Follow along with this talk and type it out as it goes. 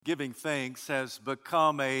Giving thanks has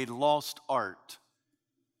become a lost art.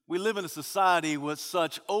 We live in a society with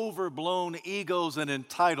such overblown egos and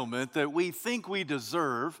entitlement that we think we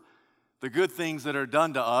deserve the good things that are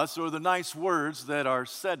done to us or the nice words that are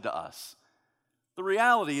said to us. The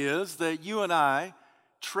reality is that you and I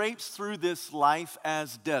traipse through this life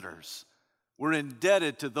as debtors. We're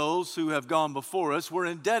indebted to those who have gone before us. We're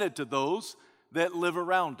indebted to those that live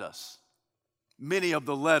around us. Many of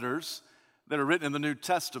the letters that are written in the New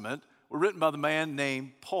Testament were written by the man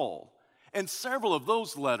named Paul. And several of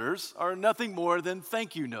those letters are nothing more than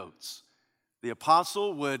thank you notes. The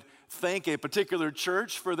apostle would thank a particular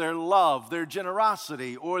church for their love, their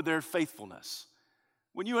generosity, or their faithfulness.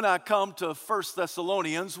 When you and I come to 1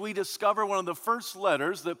 Thessalonians, we discover one of the first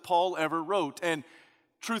letters that Paul ever wrote. And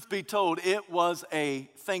truth be told, it was a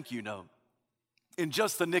thank you note. In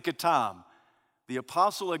just the nick of time, the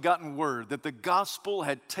apostle had gotten word that the gospel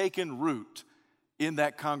had taken root in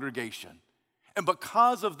that congregation. And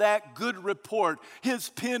because of that good report, his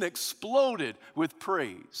pen exploded with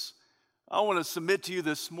praise. I want to submit to you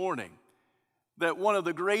this morning that one of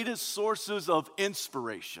the greatest sources of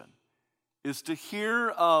inspiration is to hear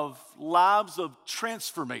of lives of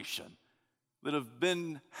transformation that have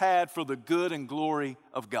been had for the good and glory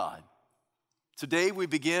of God. Today we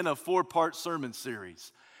begin a 4-part sermon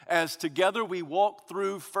series as together we walk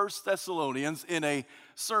through 1 Thessalonians in a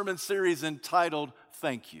sermon series entitled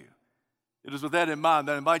Thank You. It is with that in mind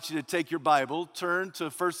that I invite you to take your Bible, turn to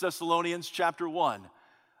 1 Thessalonians chapter 1.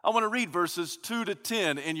 I want to read verses 2 to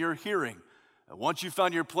 10 in your hearing. And once you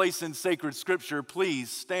find your place in sacred scripture, please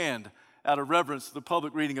stand out of reverence to the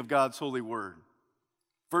public reading of God's holy word.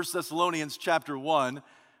 1 Thessalonians chapter 1,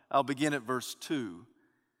 I'll begin at verse 2.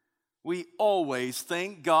 We always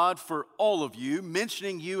thank God for all of you,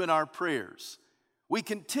 mentioning you in our prayers. We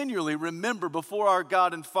continually remember before our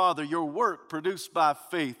God and Father your work produced by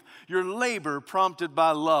faith, your labor prompted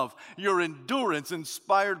by love, your endurance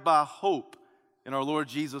inspired by hope in our Lord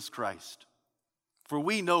Jesus Christ. For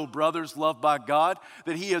we know, brothers loved by God,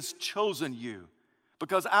 that He has chosen you,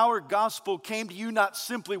 because our gospel came to you not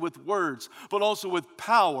simply with words, but also with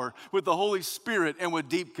power, with the Holy Spirit, and with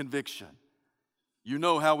deep conviction. You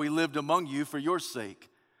know how we lived among you for your sake.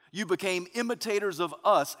 You became imitators of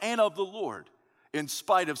us and of the Lord. In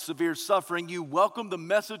spite of severe suffering, you welcomed the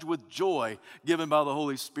message with joy given by the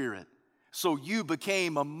Holy Spirit. So you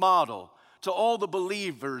became a model to all the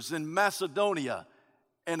believers in Macedonia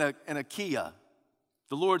and Achaia.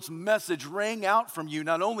 The Lord's message rang out from you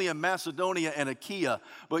not only in Macedonia and Achaia,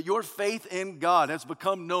 but your faith in God has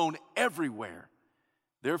become known everywhere.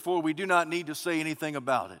 Therefore, we do not need to say anything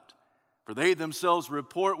about it, for they themselves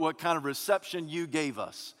report what kind of reception you gave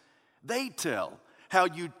us. They tell how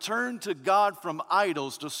you turned to God from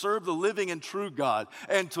idols to serve the living and true God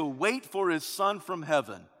and to wait for His Son from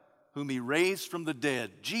heaven, whom He raised from the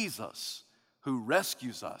dead, Jesus, who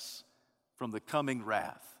rescues us from the coming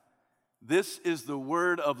wrath. This is the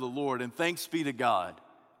word of the Lord, and thanks be to God.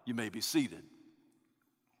 You may be seated.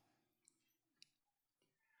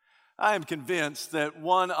 I am convinced that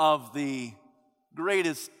one of the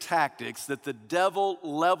greatest tactics that the devil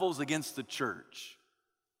levels against the church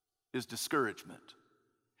is discouragement.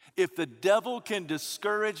 If the devil can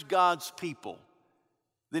discourage God's people,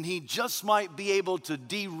 then he just might be able to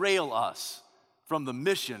derail us from the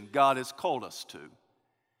mission God has called us to.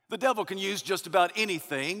 The devil can use just about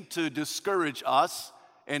anything to discourage us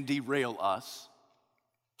and derail us.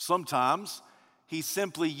 Sometimes he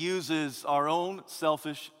simply uses our own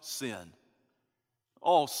selfish sin.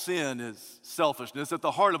 All sin is selfishness. At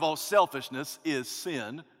the heart of all selfishness is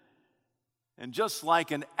sin. And just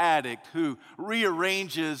like an addict who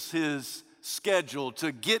rearranges his schedule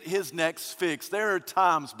to get his next fix, there are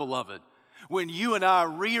times, beloved, when you and I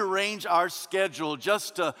rearrange our schedule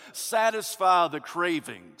just to satisfy the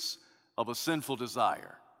cravings of a sinful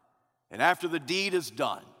desire. And after the deed is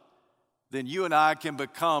done, then you and I can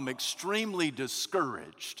become extremely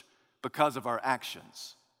discouraged because of our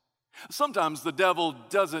actions. Sometimes the devil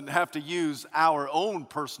doesn't have to use our own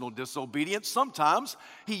personal disobedience. Sometimes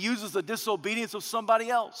he uses the disobedience of somebody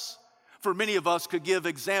else. For many of us could give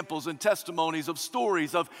examples and testimonies of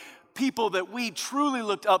stories of people that we truly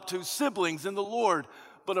looked up to, siblings in the Lord,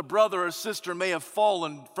 but a brother or sister may have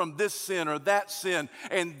fallen from this sin or that sin,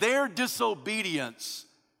 and their disobedience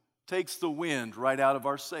takes the wind right out of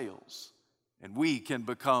our sails, and we can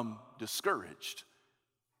become discouraged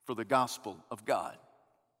for the gospel of God.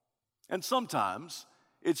 And sometimes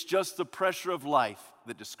it's just the pressure of life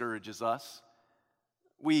that discourages us.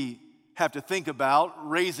 We have to think about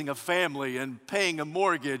raising a family and paying a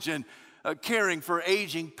mortgage and caring for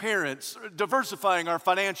aging parents, diversifying our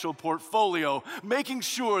financial portfolio, making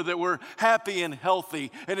sure that we're happy and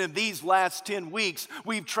healthy. And in these last 10 weeks,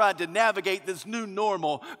 we've tried to navigate this new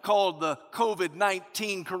normal called the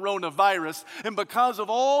COVID-19 coronavirus. And because of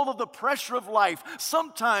all of the pressure of life,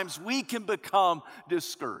 sometimes we can become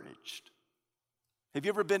discouraged. Have you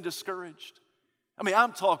ever been discouraged? I mean,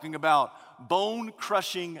 I'm talking about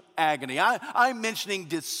bone-crushing agony. I'm mentioning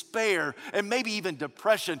despair and maybe even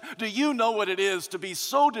depression. Do you know what it is to be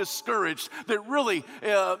so discouraged that really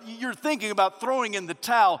you're thinking about throwing in the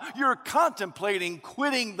towel? You're contemplating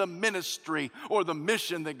quitting the ministry or the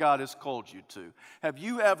mission that God has called you to. Have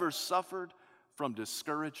you ever suffered from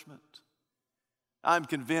discouragement? I'm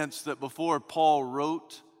convinced that before Paul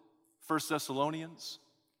wrote 1 Thessalonians,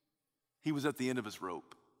 he was at the end of his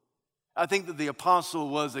rope. I think that the apostle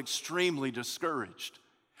was extremely discouraged.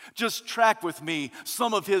 Just track with me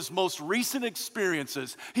some of his most recent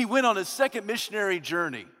experiences. He went on his second missionary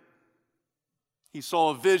journey. He saw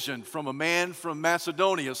a vision from a man from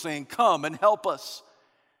Macedonia saying, "Come and help us."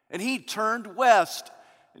 And he turned west.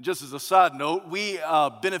 And just as a side note, we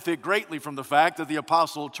benefit greatly from the fact that the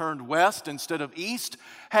apostle turned west instead of east.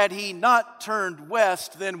 Had he not turned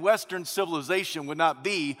west, then Western civilization would not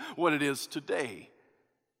be what it is today.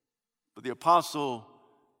 But the apostle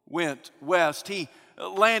went west. He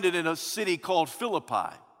landed in a city called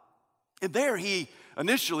Philippi. And there he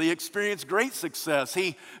initially experienced great success.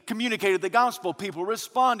 He communicated the gospel. People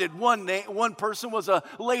responded. One person was a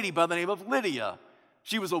lady by the name of Lydia.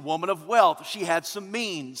 She was a woman of wealth. She had some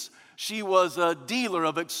means. She was a dealer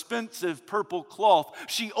of expensive purple cloth.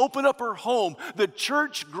 She opened up her home. The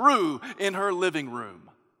church grew in her living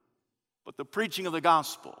room. But the preaching of the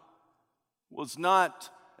gospel was not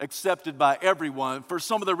accepted by everyone. For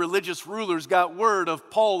some of the religious rulers got word of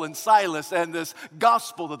Paul and Silas and this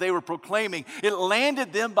gospel that they were proclaiming. It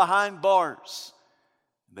landed them behind bars.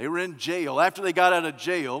 They were in jail. After they got out of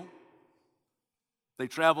jail, they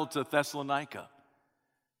traveled to Thessalonica.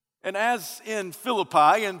 And as in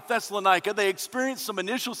Philippi and Thessalonica, they experienced some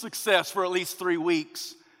initial success for at least 3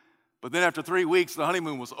 weeks. But then after 3 weeks, the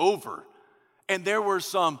honeymoon was over. And there were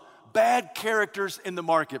some bad characters in the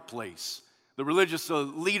marketplace. The religious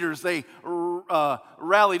leaders, they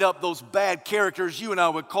rallied up those bad characters. You and I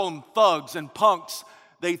would call them thugs and punks.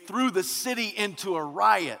 They threw the city into a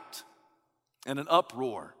riot and an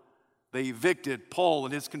uproar. They evicted Paul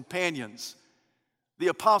and his companions. The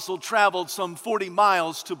apostle traveled some 40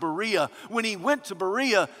 miles to Berea. When he went to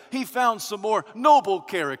Berea, he found some more noble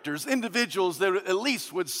characters, individuals that at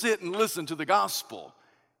least would sit and listen to the gospel.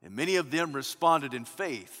 And many of them responded in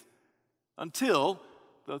faith until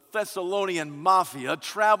the Thessalonian mafia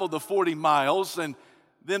traveled the 40 miles, and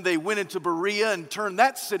then they went into Berea and turned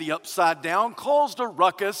that city upside down, caused a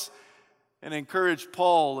ruckus, and encouraged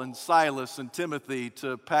Paul and Silas and Timothy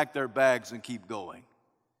to pack their bags and keep going.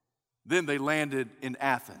 Then they landed in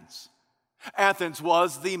Athens. Athens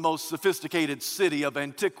was the most sophisticated city of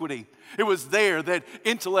antiquity. It was there that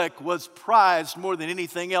intellect was prized more than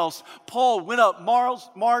anything else. Paul went up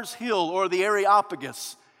Mars Hill, or the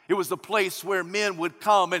Areopagus. It was the place where men would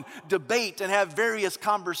come and debate and have various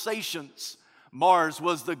conversations. Mars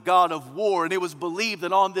was the god of war, and it was believed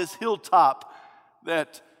that on this hilltop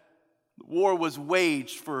that war was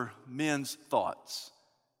waged for men's thoughts.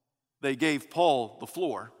 They gave Paul the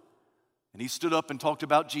floor, and he stood up and talked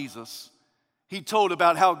about Jesus. He told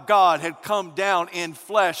about how God had come down in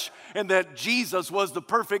flesh and that Jesus was the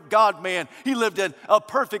perfect God-man. He lived a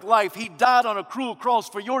perfect life. He died on a cruel cross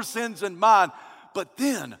for your sins and mine. But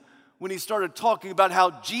then, when he started talking about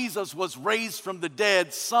how Jesus was raised from the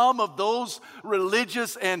dead, some of those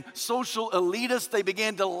religious and social elitists, they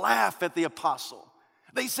began to laugh at the apostle.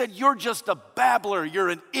 They said, "You're just a babbler. You're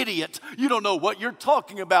an idiot. You don't know what you're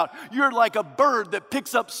talking about. You're like a bird that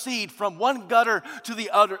picks up seed from one gutter to the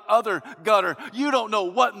other gutter. You don't know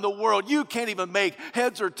what in the world. You can't even make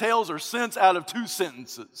heads or tails or sense out of 2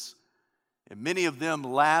 sentences." And many of them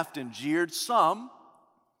laughed and jeered. Some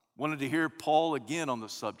wanted to hear Paul again on the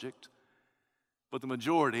subject, but the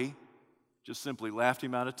majority just simply laughed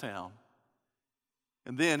him out of town.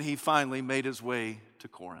 And then he finally made his way to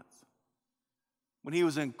Corinth. When he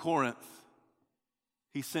was in Corinth,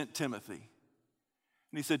 he sent Timothy.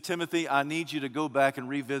 And he said, "Timothy, I need you to go back and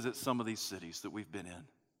revisit some of these cities that we've been in.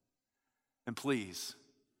 And please,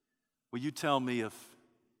 will you tell me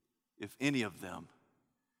if any of them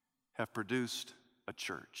have produced a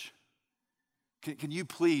church? Can you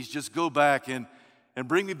please just go back and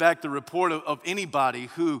bring me back the report of anybody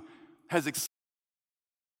who has